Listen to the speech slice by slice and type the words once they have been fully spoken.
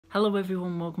Hello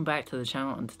everyone, welcome back to the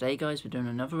channel, and today guys we're doing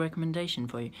another recommendation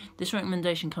for you. This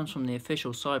recommendation comes from the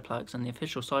official Cyplux, and the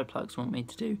official Cyplux want me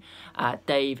to do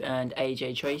Dave and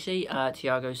AJ Tracey,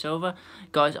 Thiago Silva.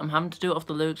 Guys, I'm having to do it off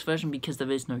the lyrics version because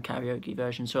there is no karaoke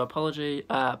version, so apologies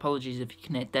if you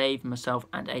can hear Dave, myself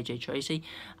and AJ Tracey.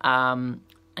 And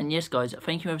yes guys,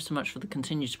 thank you ever so much for the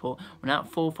continued support. We're now at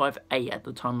 458 at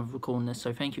the time of recording this,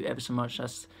 so thank you ever so much.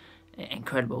 That's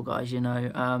incredible, guys, you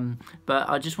know. But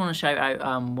I just want to shout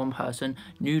out one person,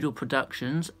 Noodle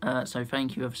Productions. So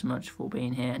thank you ever so much for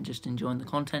being here and just enjoying the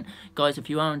content, guys. If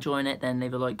you are enjoying it, then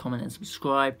leave a like, comment and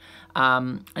subscribe,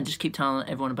 and just keep telling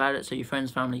everyone about it, so your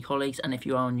friends, family, colleagues, and if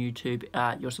you are on YouTube,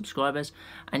 your subscribers.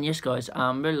 And yes guys,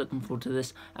 I'm really looking forward to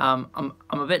this. I'm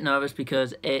a bit nervous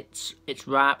because it's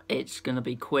rap, it's gonna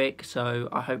be quick, so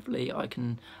hopefully I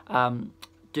can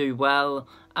do well.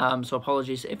 So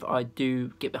apologies if I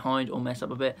do get behind or mess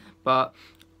up a bit, but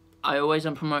I always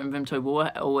am promoting Vimto water.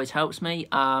 It always helps me.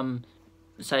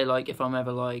 Say like if I'm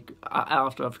ever like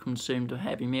after I've consumed a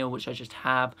heavy meal, which I just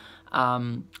have,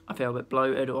 I feel a bit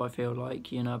bloated or I feel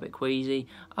like, you know, a bit queasy,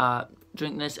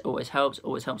 drink this. Always helps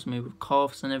me with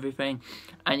coughs and everything.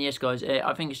 And yes guys,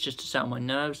 I think it's just to settle my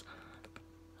nerves,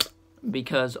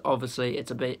 because obviously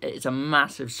it's a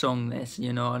massive song, this,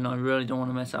 you know, and I really don't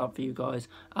want to mess it up for you guys,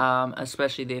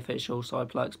 especially the official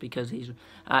Cyplux, because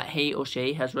he or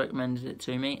she has recommended it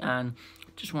to me, and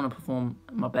just want to perform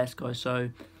my best, guys. So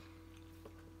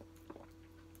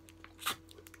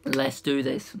let's do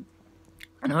this,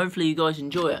 and hopefully you guys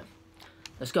enjoy it.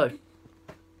 Let's go.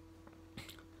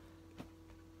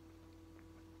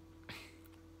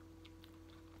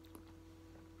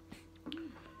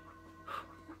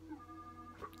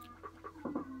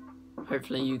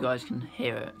 Hopefully you guys can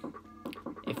hear it.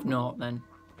 If not, then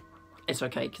it's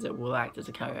okay, because it will act as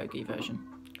a karaoke version.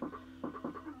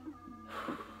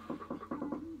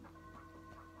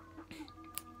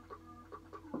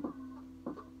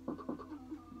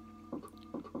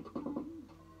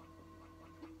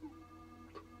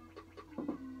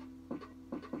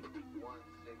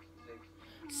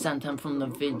 Santan from the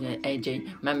video,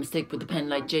 AJ. Man, mistake with the pen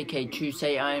like JK. True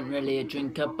say I ain't really a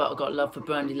drinker, but I got love for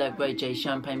brandy like Ray J.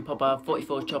 Champagne popper,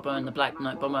 44 chopper and the black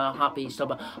night bomber, heartbeat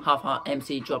stopper, half heart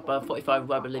MC dropper, 45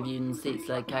 rubber live in seats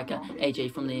like Kaka.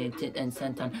 AJ from the tit and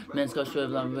Santan. Men's got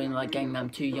shrivel and ring like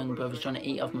Gangnam. Two young brothers trying to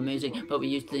eat off my music, but we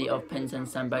used to eat off pens and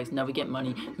sandbags. Now we get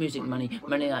money, music money,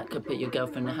 money that could put your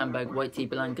girlfriend in a handbag. White tee,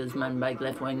 blankers, man bag,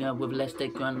 left winger with left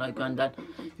stick, grand like granddad.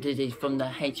 Dizzy from the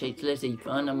HH Lizzie,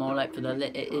 and I'm all like for the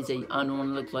lit Izzy. I don't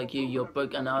wanna look like you're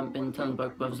broke, and I've been telling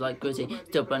broke brothers like Grizzy.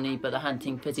 Still bunny, but the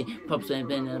hunting fizzy. Pops ain't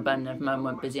been in a band, if man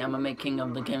went busy. I'm a make king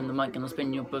of the game, the mic, and I'll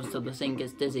spin your brothers till the scene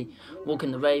gets dizzy.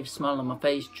 Walking the rave, smile on my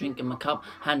face, drinking my cup,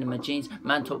 hand in my jeans.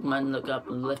 Man talk, man look up,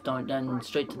 left arm down,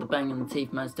 straight to the bang in the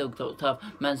teeth. Man still talk tough,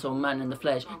 man saw man in the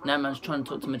flesh. Now man's trying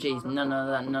to talk to my G's. None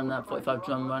of that 45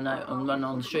 drum run out and run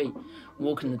on the street.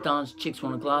 Walking the dance, chicks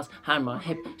want a glass, hand on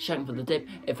hip, shacking for the dip.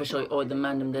 If I show you all the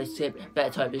man them they tip,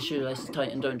 better type your shoelaces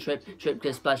tight and don't trip. Trip,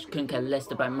 get splash, couldn't care less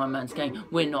about my man's gang.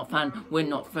 We're not fan, we're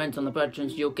not friends on the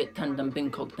brethrens. You'll get tanned and bin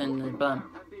cocked and the blam.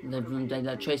 Live from day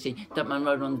like Tracey. That man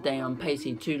rode on the day on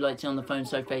Pacey. Two lights on the phone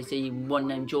so facey. One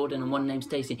named Jordan and one named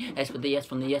Stacey. S with the S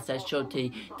from the SS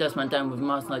Shorty. Dust man down with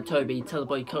Mars like Toby. Tell the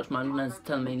boy coach my man's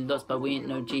telling me lost, but we ain't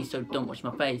no G, so don't watch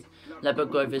my face. Leopard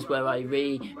Grove is where I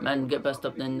read. Man get bust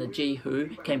up then the G who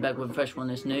came back with a fresh one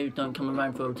that's new. Don't come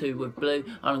around for a two with blue.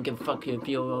 I don't give a fuck if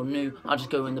you're all new. I'll just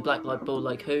go in the black light ball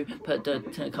like who. Put a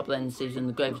couple of NCs in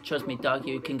the grave. Trust me dog,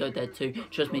 you can go there too.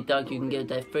 Trust me dog, you can go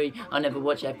there free. I never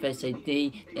watch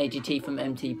FSAD. AGT from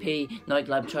MTP, night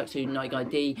lab tracksuit, night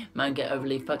ID. Man get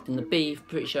overly fucked in the beef.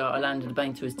 Pretty sure I landed a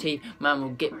bang to his teeth. Man will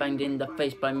get banged in the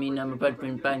face by me. Now my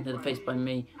brethren banged to the face by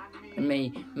me. And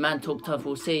me, man talk tough,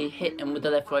 we'll see. Hit him with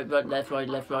the left, right, left,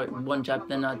 right. One jab,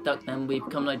 then I duck, then we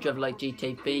come like driver like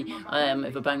GTV. I am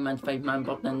if a bang man's fade, man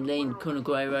bop, then lean.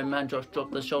 Kunaguero, man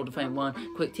drop the shoulder feint one.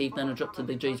 Quick teeth, then I drop to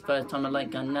the G's. First time I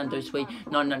like gun, Nando sweet.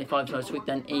 995, so I sweet,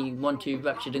 then E. 1-2,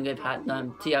 raptured and give hat.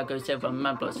 Thiago Silva,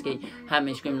 man block ski. Hand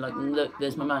me screaming like, look,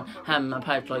 there's my man. Hand my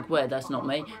pouch like, where, that's not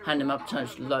me. Hand him up,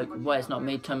 touch like, where, it's not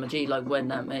me. Turn my G like, where,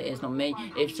 that mate, it's not me.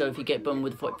 If so, if you get bummed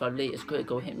with 45 litres,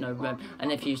 critical, hypno rem.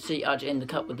 And if you see Arch in the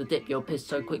cup with the dip, you're pissed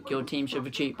so quick your team should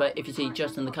retreat. But if you see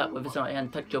just in the cup with his right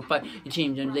hand touch your fight, your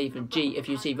team don't leave a G. If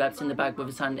you see Raps in the bag with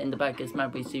his hand in the bag, it's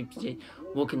mad we super G.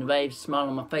 walking the raves, smile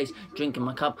on my face, drinking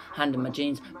my cup, hand in my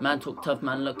jeans. Man talk tough,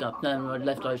 man look up, then right,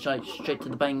 left, right, straight to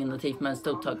the bang in the teeth. Man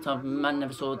still tucked up, man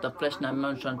never saw the flesh. Now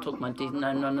man trying to talk my teeth.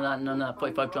 No, none of that.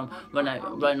 45 drum, run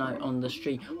out on the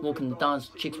street, walking the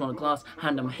dance, chicks want a glass,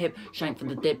 hand on my hip, shank for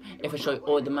the dip. If I show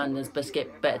all the man, then best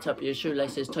get better top of your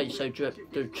shoelaces, tight so drip,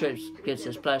 the trips gets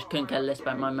a splash. Couldn't care less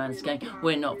about my man's gang.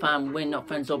 We're not fam, we're not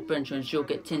friends or brethren. You'll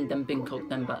get tinned and been cooked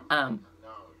then, but am.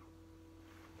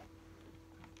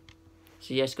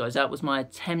 So yes guys, that was my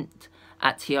attempt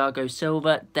at Thiago,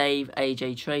 Silva, Dave,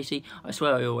 AJ, Tracey. I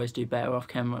swear I always do better off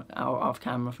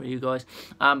camera for you guys.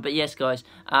 But yes guys,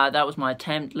 that was my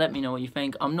attempt. Let me know what you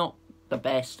think. I'm not the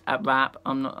best at rap,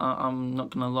 I'm not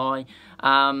gonna lie.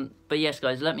 But yes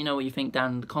guys, let me know what you think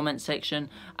down in the comment section.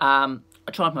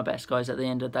 I tried my best guys, at the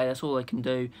end of the day, that's all I can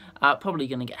do. Probably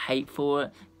going to get hate for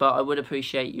it, but I would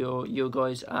appreciate your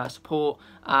guys' support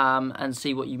and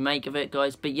see what you make of it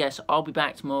guys. But yes, I'll be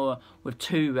back tomorrow with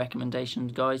 2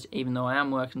 recommendations guys. Even though I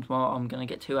am working tomorrow, I'm going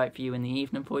to get 2 out for you in the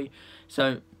evening for you.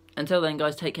 So until then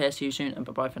guys, take care, see you soon, and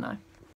bye bye for now.